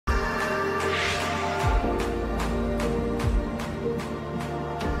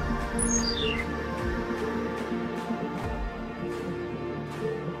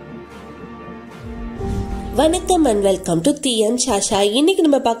வணக்கம் and welcome to tea and ShaSha. இன்னைக்கு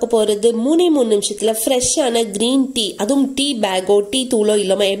நம்ம பார்க்க போறது 3 நிமிஷத்துல ஃப்ரெஷ்ஷான கிரீன் டீ, அதுவும் டீ பேக்கோ டீ தூளோ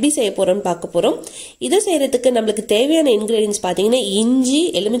இல்லாம எப்படி செய்ய போறோம்னு பார்க்க போறோம். இதை செய்யறதுக்கு நமக்கு தேவையான இன்கிரிடியன்ஸ் பாத்தீங்கன்னா இஞ்சி,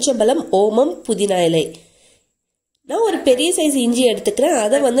 எலுமிச்சம்பழம், ஓமம், புதினா இலை. நான் ஒரு பெரிய சைஸ் இஞ்சி எடுத்துக்கிறேன்.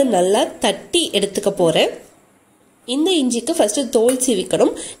 அதை நல்லா தட்டி எடுத்துக்க போறேன். இந்த இஞ்சிக்கு ஃபர்ஸ்ட் தோல்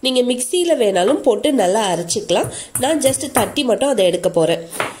சீவிக்கணும். நீங்க மிக்ஸில வேணாலும் போட்டு நல்லா அரைச்சிக்கலாம். நான் ஜஸ்ட் தட்டி மட்டும் அதை எடுக்க போறேன்.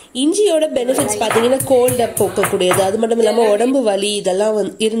 இஞ்சியோட பெனிஃபிட்ஸ் பாத்தீங்கன்னா கோல்ட போக்கக்கூடியது, அது மட்டும் இல்லாம உடம்பு வலி இதெல்லாம்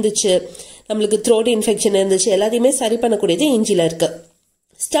இருந்துச்சு, நம்மளுக்கு த்ரோட் இன்ஃபெக்ஷன் இருந்துச்சு, எல்லாத்தையுமே சரி பண்ணக்கூடியது இஞ்சில இருக்கு.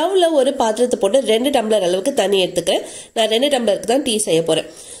 ஸ்டவ்ல ஒரு பாத்திரத்தை போட்டு 2 டம்ளர் அளவுக்கு தண்ணி எடுத்துக்கிறேன். நான் 2 டம்ளருக்கு தான் டீ செய்ய போறேன்.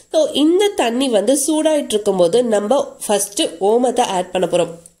 ஸோ இந்த தண்ணி சூடாயிட்டு இருக்கும் போது நம்ம ஃபர்ஸ்ட் ஓமத்தை ஆட் பண்ண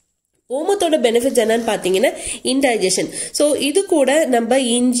போறோம். ஓமத்தோட பெனிஃபிட்ஸ் என்னன்னு பாத்தீங்கன்னா இன்டைஜஷன். ஸோ இது கூட நம்ம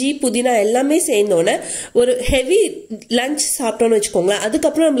இஞ்சி புதினா எல்லாமே சேர்ந்தோன்னே ஒரு ஹெவி லஞ்ச் சாப்பிட்டோம்னு வச்சுக்கோங்களேன்.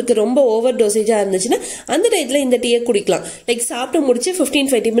 அதுக்கப்புறம் நம்மளுக்கு ரொம்ப ஓவர் டோசேஜா இருந்துச்சுன்னா அந்த டயத்துல இந்த டீயை குடிக்கலாம். லைக் சாப்பிட்டு முடிச்சு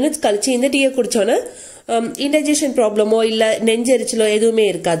 15-20 மினிட்ஸ் கழிச்சு இந்த டீயை குடிச்சோன்னா இன்டைஜஷன் ப்ராப்ளமோ இல்ல நெஞ்செரிச்சலோ எதுவுமே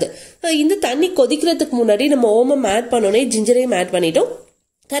இருக்காது. இந்த தண்ணி கொதிக்கிறதுக்கு முன்னாடி நம்ம ஓமம் ஆட் பண்ணோன்னே ஜிஞ்சரையும் ஆட் பண்ணிட்டோம்.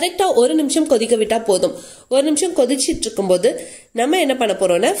 கரெக்டா 1 நிமிஷம் கொதிக்க விட்டா போதும். 1 நிமிஷம் கொதிச்சிட்டு இருக்கும் போது நம்ம என்ன பண்ண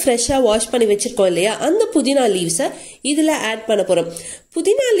போறோம்னா ஃப்ரெஷ்ஷா வாஷ் பண்ணி வச்சிருக்கோம் இல்லையா, அந்த புதினா லீவ்ஸை இதுல ஆட் பண்ண போறோம்.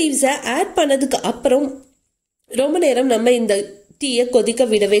 புதினா லீவ்ஸை ஆட் பண்ணதுக்கு அப்புறம் ரொம்ப நேரம் நம்ம இந்த டீயை கொதிக்க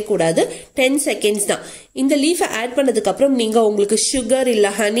விடவே கூடாது. 10 செகண்ட்ஸ் தான். இந்த லீஃபை ஆட் பண்ணதுக்கு அப்புறம் நீங்க உங்களுக்கு சுகர்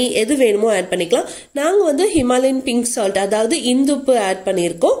இல்ல ஹனி எது வேணுமோ ஆட் பண்ணிக்கலாம். நாங்க ஹிமாலயன் பிங்க் சால்ட், அதாவது இந்துப்பு ஆட்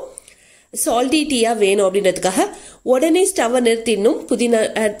பண்ணியிருக்கோம். சால்டி டீயா வேணும் அப்படின்றதுக்காக உடனே ஸ்டவ்வை நிறுத்திடணும். புதினா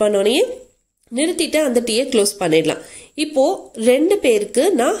ஆட் பண்ணோடனே நிறுத்திட்டு அந்த டீயை க்ளோஸ் பண்ணிடலாம். இப்போ 2 பேருக்கு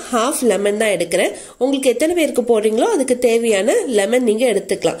நான் ½ லெமன் தான் எடுக்கிறேன். உங்களுக்கு எத்தனை பேருக்கு போடுறீங்களோ அதுக்கு தேவையான லெமன் நீங்க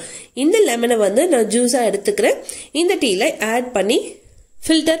எடுத்துக்கலாம். இந்த லெமனை நான் ஜூஸா எடுத்துக்கிறேன். இந்த டீல ஆட் பண்ணி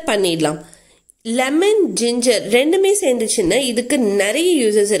ஃபில்டர் பண்ணிடலாம். லெமன் ஜிஞ்சர் ரெண்டுமே சேர்ந்துச்சுன்னா இதுக்கு நிறைய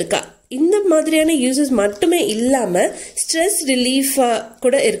யூசஸ் இருக்கா. இந்த மாதிரியான யூசஸ் மட்டுமே இல்லாம ஸ்ட்ரெஸ் ரிலீஃபா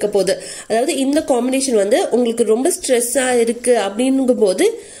கூட இருக்க போகுது. அதாவது இந்த காம்பினேஷன் உங்களுக்கு ரொம்ப ஸ்ட்ரெஸ்ஸா இருக்கு அப்படிங்கும் போது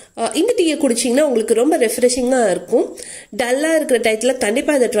இந்த டீயை குடிச்சீங்கன்னா உங்களுக்கு ரொம்ப ரெஃப்ரெஷிங்கா இருக்கும். டல்லா இருக்கிற டயத்துல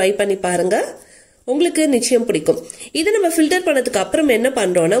கண்டிப்பா இதை ட்ரை பண்ணி பாருங்க, உங்களுக்கு நிச்சயம் பிடிக்கும். இதை நம்ம ஃபில்டர் பண்ணதுக்கு அப்புறம் என்ன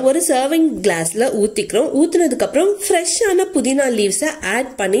பண்றோம்னா ஒரு சர்விங் கிளாஸ்ல ஊத்திக்கிறோம். ஊத்துனதுக்கு அப்புறம் ஃப்ரெஷ்ஷான புதினா லீவ்ஸை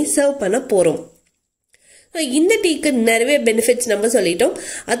ஆட் பண்ணி சர்வ் பண்ண போறோம். இந்த டீக்கு நிறைய பெனிஃபிட்ஸ் நம்ம சொல்லிட்டோம்.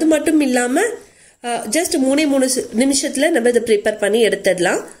 அது மட்டும் இல்லாம ஜஸ்ட் 3 நிமிஷத்துல நம்ம இதை ப்ரிப்பேர் பண்ணி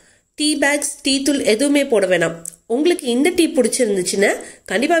எடுத்துடலாம். டீ பேக்ஸ், டீ தூள் எதுவுமே போட வேணாம். உங்களுக்கு இந்த டீ பிடிச்சிருந்துச்சுன்னா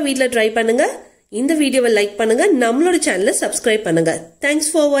கண்டிப்பா வீட்ல ட்ரை பண்ணுங்க. இந்த வீடியோவை லைக் பண்ணுங்க, நம்மளோட சேனலை சப்ஸ்கிரைப் பண்ணுங்க.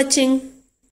 தேங்க்ஸ் ஃபார் வாட்சிங்.